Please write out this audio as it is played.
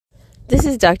This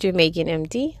is Dr. Megan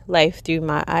MD, Life Through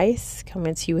My Eyes,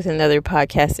 coming to you with another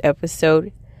podcast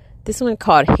episode. This one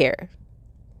called Hair.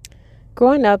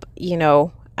 Growing up,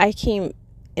 I came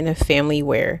in a family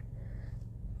where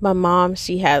my mom,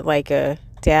 she had like a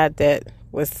dad that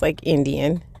was like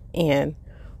Indian, and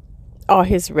all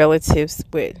his relatives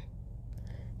would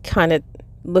kind of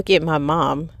look at my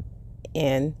mom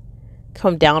and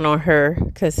come down on her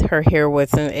because her hair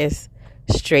wasn't as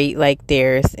straight like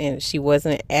theirs, and she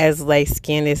wasn't as light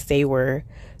skinned as they were,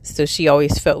 so she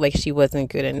always felt like she wasn't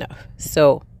good enough.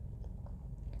 So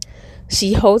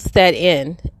she holds that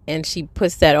in and she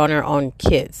puts that on her own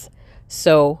kids.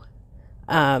 So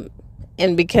and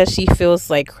because she feels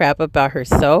like crap about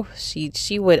herself,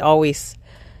 she would always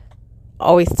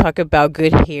talk about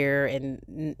good hair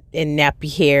and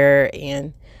nappy hair,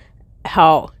 and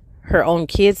how her own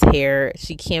kids' hair,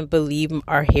 she can't believe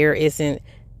our hair isn't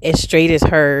as straight as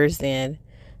hers. And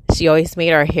she always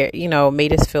made our hair,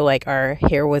 made us feel like our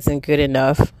hair wasn't good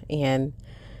enough, and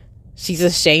she's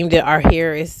ashamed that our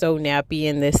hair is so nappy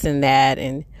and this and that.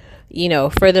 And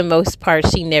for the most part,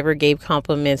 she never gave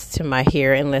compliments to my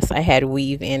hair unless I had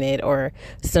weave in it or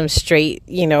some straight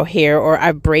hair, or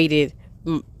I braided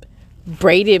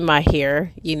my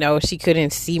hair. She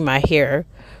couldn't see my hair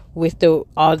with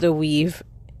all the weave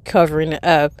covering it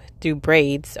up through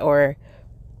braids. Or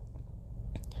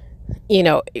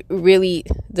really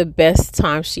the best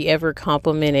time she ever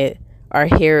complimented our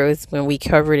hair was when we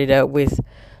covered it up with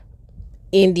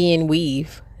Indian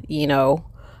weave,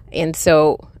 and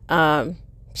so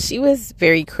she was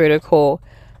very critical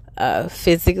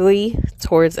physically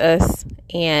towards us,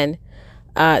 and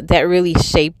that really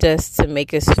shaped us to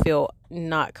make us feel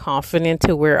not confident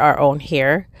to wear our own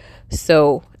hair.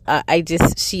 So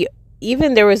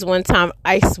even there was one time,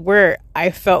 I swear,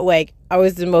 I felt like I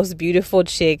was the most beautiful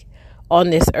chick on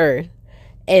this earth.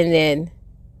 And then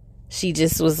she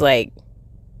just was like,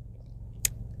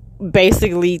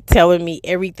 basically telling me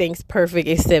everything's perfect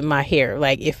except my hair.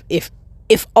 Like,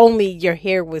 if only your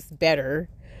hair was better,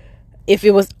 if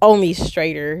it was only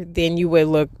straighter, then you would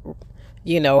look,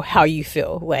 how you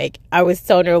feel. Like, I was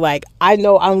telling her, like, I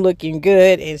know I'm looking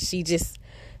good. And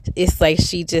it's like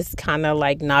she just kind of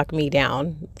like knocked me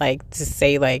down, like to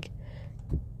say like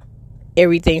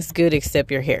everything's good except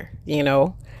your hair,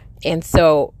 And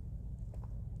so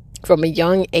from a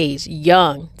young age,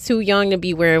 too young to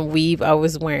be wearing weave, I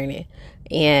was wearing it.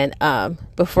 And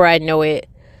before I know it,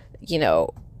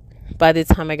 by the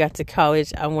time I got to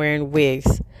college, I'm wearing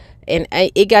wigs. And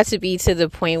it got to be to the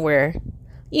point where,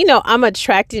 I'm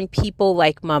attracting people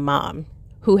like my mom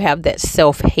who have that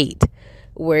self-hate,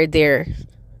 where they're,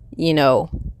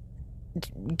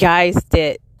 guys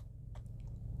that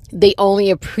they only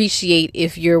appreciate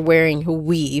if you're wearing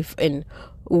weave and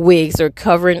wigs or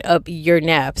covering up your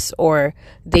naps, or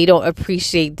they don't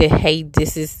appreciate that, hey,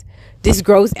 this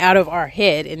grows out of our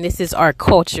head and this is our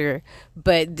culture,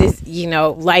 but this,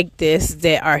 like this,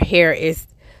 that our hair is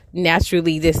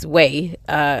naturally this way.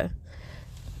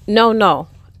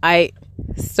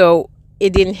 So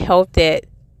it didn't help that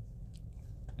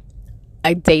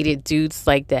I dated dudes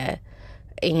like that.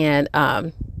 And,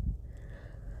 I'm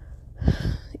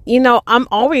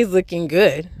always looking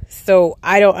good. So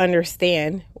I don't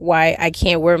understand why I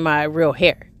can't wear my real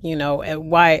hair, and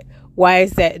why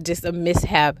is that just a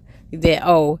mishap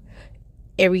that,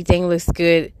 everything looks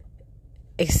good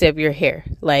except your hair.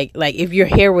 Like if your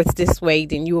hair was this way,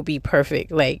 then you will be perfect.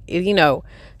 Like,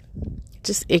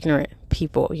 just ignorant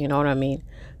people, you know what I mean?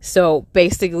 So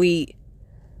basically,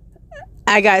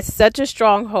 I got such a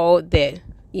stronghold that,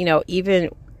 even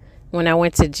when I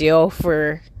went to jail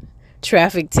for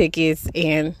traffic tickets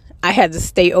and I had to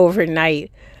stay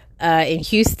overnight in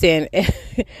Houston,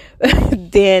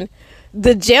 then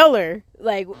the jailer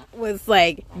was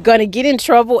gonna get in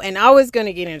trouble, and I was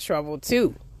gonna get in trouble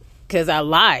too because I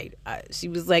lied. She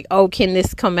was like, "Oh, can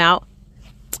this come out?"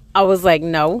 I was like,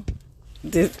 "No,"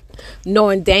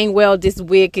 knowing dang well this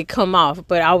wig could come off.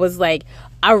 But I was like,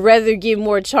 I'd rather get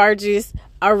more charges.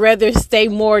 I'd rather stay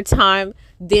more time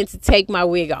than to take my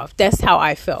wig off. That's how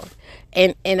I felt.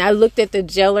 And I looked at the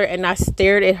jailer and I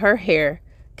stared at her hair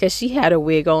because she had a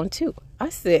wig on too. I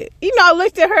said, I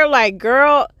looked at her like,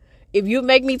 girl, if you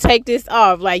make me take this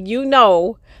off,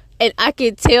 and I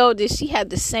could tell that she had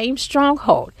the same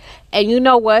stronghold. And you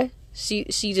know what? She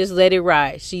just let it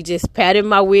ride. She just patted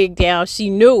my wig down. She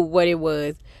knew what it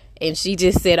was. And she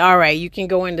just said, all right, you can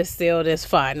go in the cell. That's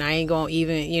fine. I ain't going to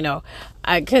even,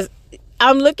 because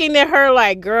I'm looking at her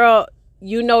like, girl,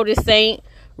 this ain't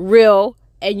real,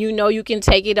 and you can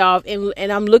take it off,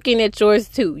 and I'm looking at yours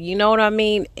too, you know what I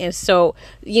mean? And so,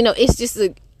 it's just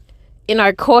in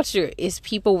our culture, it's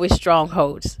people with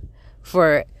strongholds.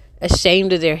 for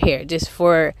ashamed of their hair, just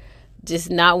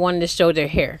not wanting to show their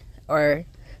hair, or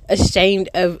ashamed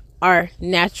of our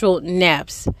natural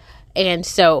naps. And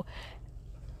so,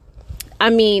 I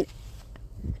mean,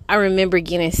 I remember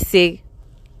getting sick,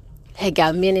 had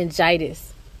got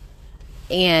meningitis,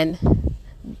 and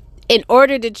in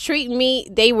order to treat me,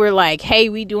 they were like, hey,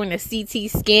 we doing a CT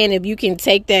scan. If you can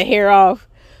take that hair off,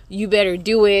 you better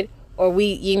do it. Or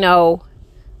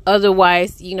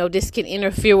otherwise, this can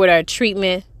interfere with our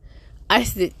treatment. I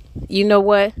said, you know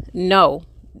what? No,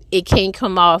 it can't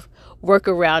come off. Work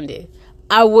around it.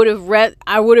 I would have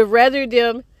rather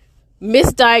them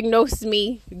misdiagnose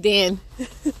me than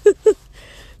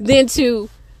to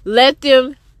let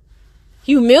them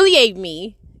humiliate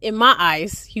me in my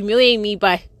eyes, humiliate me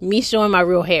by me showing my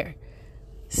real hair.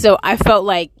 So I felt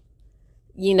like,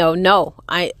 no,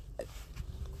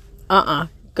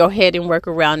 go ahead and work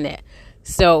around that.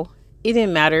 So it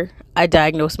didn't matter. I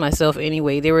diagnosed myself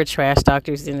anyway. There were trash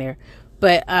doctors in there.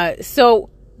 But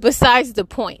so besides the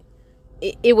point,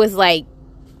 it was like,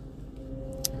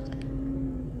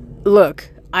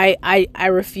 look, I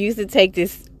refuse to take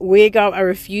this wig off. I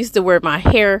refuse to wear my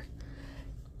hair.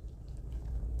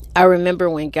 I remember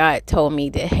when God told me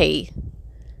that, hey,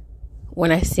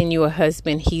 when I send you a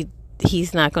husband,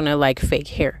 he's not going to like fake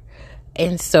hair.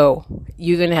 And so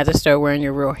you're going to have to start wearing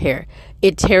your real hair.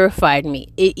 It terrified me.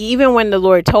 Even when the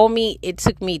Lord told me, it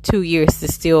took me 2 years to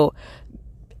still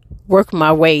work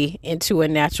my way into a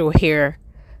natural hair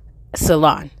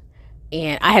salon.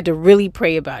 And I had to really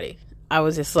pray about it. I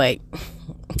was like,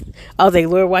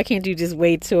 Lord, why can't you just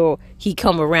wait till he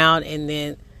come around and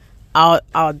then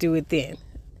I'll do it then?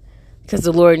 Because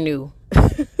the Lord knew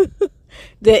that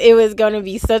it was going to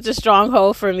be such a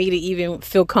stronghold for me to even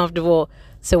feel comfortable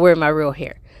to wear my real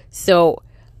hair. So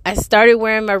I started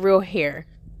wearing my real hair,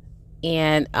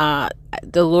 and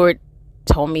the Lord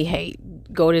told me, hey,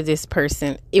 go to this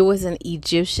person. It was an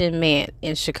Egyptian man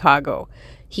in Chicago.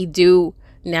 He do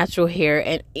natural hair.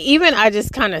 And even I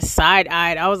just kind of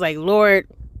side-eyed. I was like, Lord,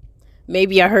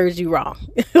 maybe I heard you wrong.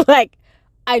 Like,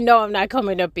 I know I'm not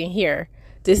coming up in here.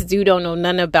 This dude don't know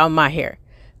nothing about my hair.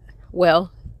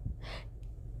 Well,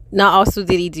 not also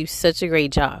did he do such a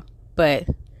great job, but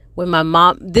when my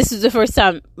mom, this is the first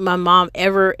time my mom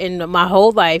ever in my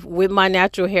whole life with my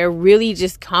natural hair really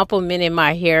just complimented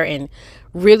my hair and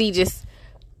really just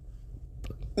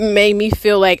made me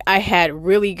feel like I had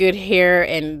really good hair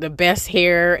and the best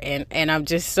hair, and I'm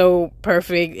just so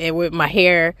perfect. And with my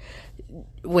hair,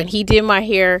 when he did my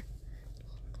hair,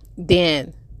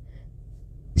 then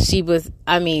she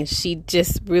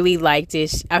just really liked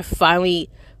it. I finally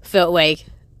felt like,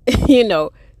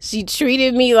 she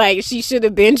treated me like she should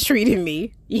have been treating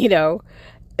me,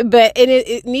 but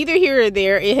it neither here or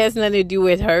there. It has nothing to do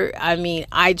with her. I mean,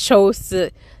 I chose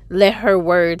to let her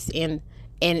words and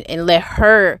let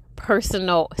her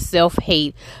personal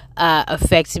self-hate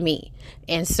affect me.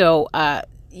 And so, I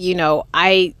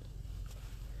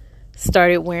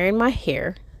started wearing my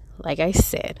hair, like I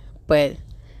said, but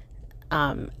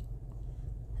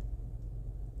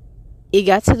it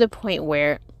got to the point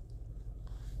where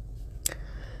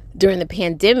during the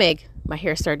pandemic, my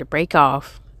hair started to break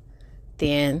off.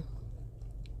 Then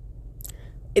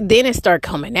it started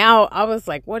coming out. I was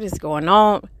like, what is going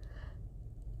on?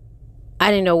 I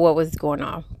didn't know what was going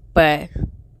on, but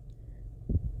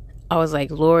I was like,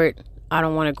 Lord, I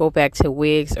don't want to go back to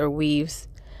wigs or weaves.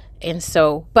 And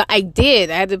so, but I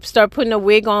did. I had to start putting a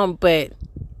wig on, but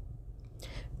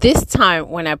this time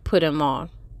when I put them on,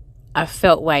 I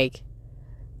felt like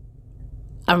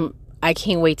I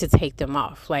can't wait to take them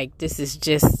off. Like, this is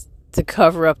just to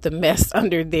cover up the mess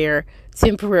under there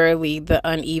temporarily, the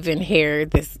uneven hair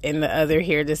and the other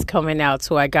hair that's coming out.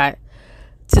 So I got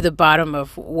to the bottom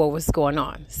of what was going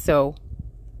on. So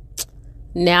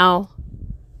now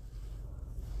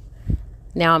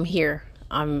I'm here.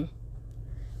 I'm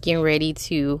getting ready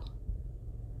to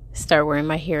start wearing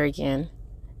my hair again.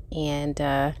 And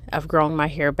I've grown my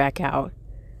hair back out.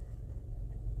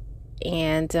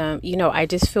 And, I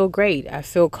just feel great. I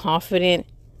feel confident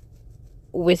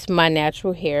with my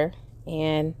natural hair.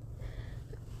 And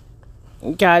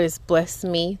God has blessed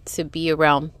me to be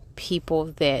around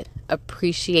people that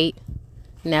appreciate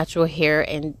natural hair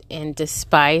and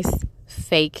despise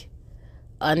fake,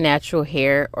 unnatural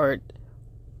hair,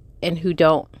 and who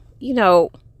don't,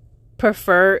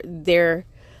 prefer their,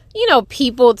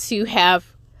 people to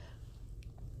have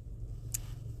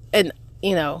an,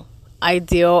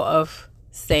 ideal of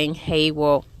saying, hey,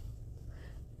 well,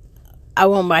 I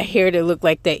want my hair to look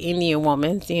like that Indian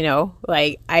woman's,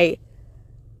 like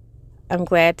I'm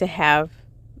glad to have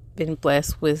been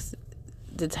blessed with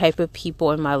the type of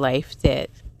people in my life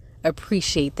that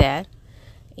appreciate that.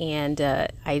 And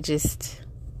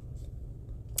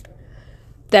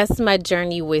that's my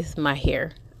journey with my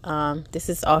hair. This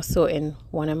is also in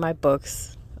one of my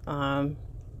books.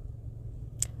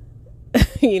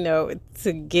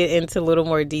 To get into a little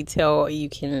more detail, you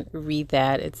can read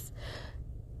that.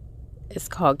 It's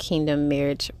called Kingdom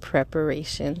Marriage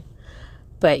Preparation.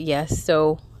 But yes,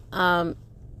 so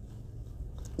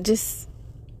just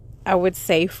I would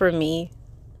say for me,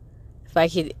 if I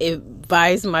could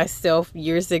advise myself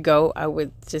years ago, I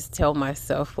would just tell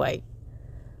myself, like,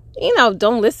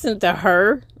 don't listen to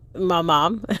her, my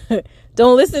mom.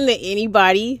 Don't listen to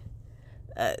anybody.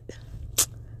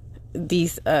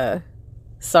 These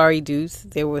sorry dudes,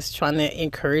 they was trying to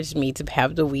encourage me to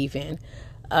have the weave in.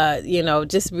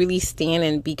 Just really stand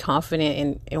and be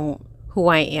confident in who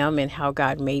I am and how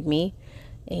God made me.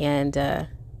 And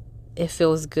it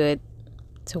feels good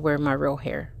to wear my real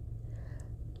hair.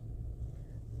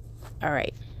 All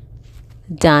right.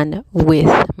 Done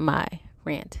with my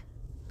rant.